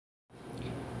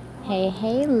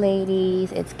Hey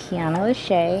ladies, it's Kiana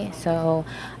Lachey. So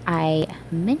I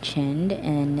mentioned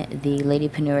in the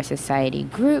Ladypreneur Society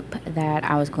group that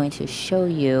I was going to show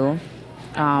you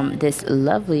this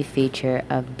lovely feature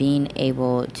of being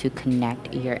able to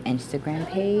connect your Instagram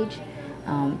page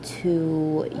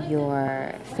to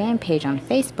your fan page on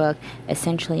Facebook,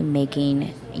 essentially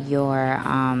making your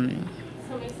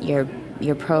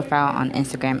your profile on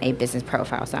Instagram a business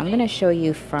profile. So I'm going to show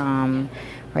you from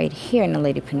right here in the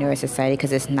Ladypreneur Society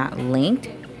because it's not linked.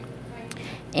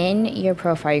 In your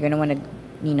profile, you're going to want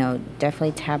to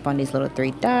definitely tap on these little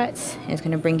three dots. And it's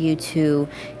going to bring you to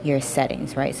your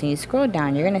settings, right? So you scroll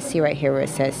down, you're going to see right here where it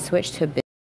says switch to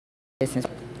business.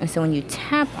 And so when you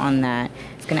tap on that,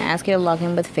 it's going to ask you to log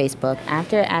in with Facebook.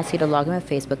 After it asks you to log in with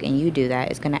Facebook and you do that,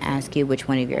 it's going to ask you which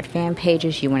one of your fan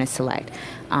pages you want to select.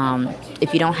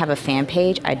 If you don't have a fan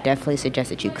page, I definitely suggest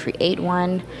that you create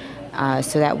one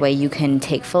so that way you can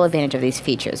take full advantage of these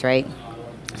features, right?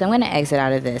 So I'm going to exit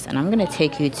out of this and I'm going to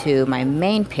take you to my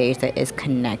main page that is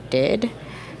connected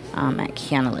at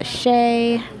Kiana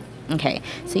Lachey. Okay,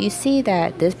 so you see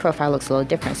that this profile looks a little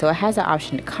different. So it has the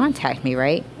option to contact me,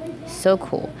 right? So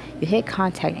cool. You hit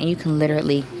contact and you can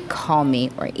literally call me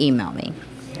or email me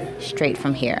straight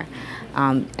from here.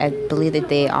 I believe that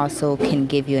they also can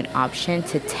give you an option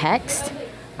to text.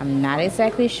 I'm not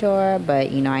exactly sure, but I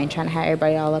ain't trying to have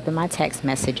everybody all up in my text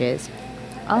messages.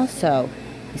 Also,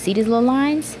 you see these little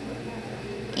lines?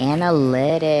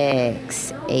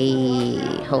 Analytics.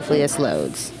 Hopefully this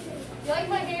loads. You like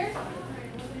my hair?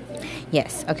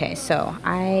 Yes. Okay. So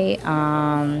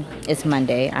it's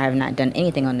Monday. I have not done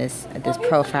anything on this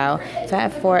profile. So I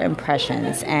have 4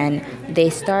 impressions, and they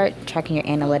start tracking your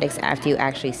analytics after you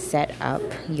actually set up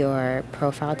your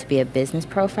profile to be a business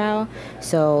profile.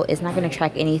 So it's not going to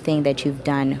track anything that you've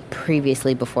done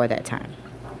previously before that time.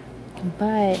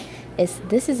 But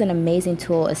this is an amazing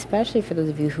tool, especially for those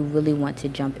of you who really want to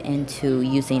jump into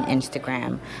using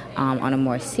Instagram on a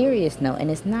more serious note. And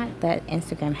it's not that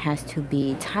Instagram has to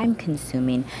be time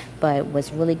consuming, but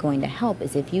what's really going to help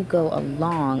is if you go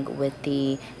along with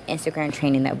the Instagram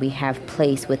training that we have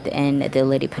placed within the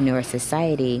Ladypreneur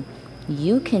Society,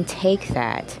 you can take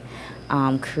that,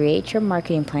 create your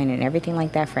marketing plan and everything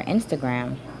like that for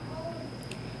Instagram,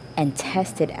 and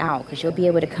test it out, because you'll be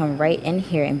able to come right in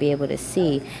here and be able to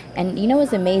see. And you know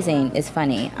what's amazing? It's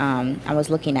funny. I was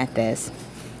looking at this,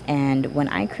 and when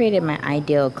I created my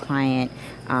ideal client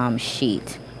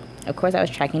sheet, of course I was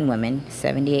tracking women.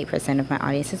 78% of my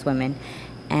audience is women,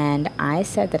 and I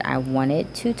said that I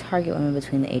wanted to target women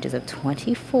between the ages of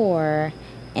 24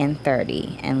 and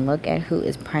 30. And look at who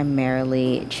is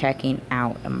primarily checking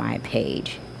out my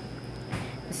page.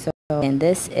 And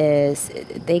this is,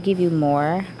 they give you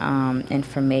more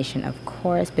information, of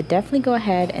course, but definitely go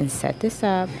ahead and set this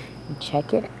up and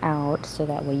check it out so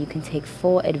that way you can take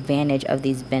full advantage of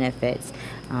these benefits.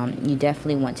 You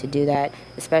definitely want to do that,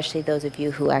 especially those of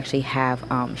you who actually have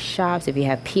shops. If you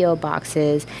have P.O.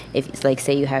 boxes, if, like,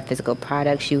 say you have physical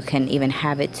products, you can even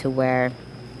have it to where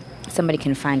somebody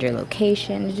can find your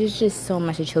location. There's just so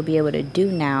much that you'll be able to do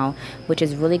now, which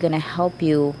is really going to help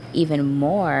you even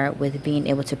more with being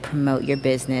able to promote your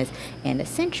business and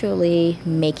essentially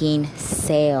making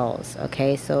sales.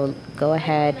 Okay, so go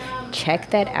ahead, check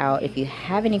that out. If you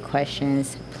have any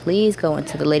questions, please go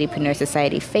into the Ladypreneur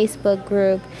Society Facebook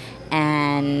group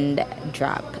and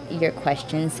drop your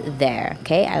questions there.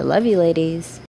 Okay, I love you, ladies.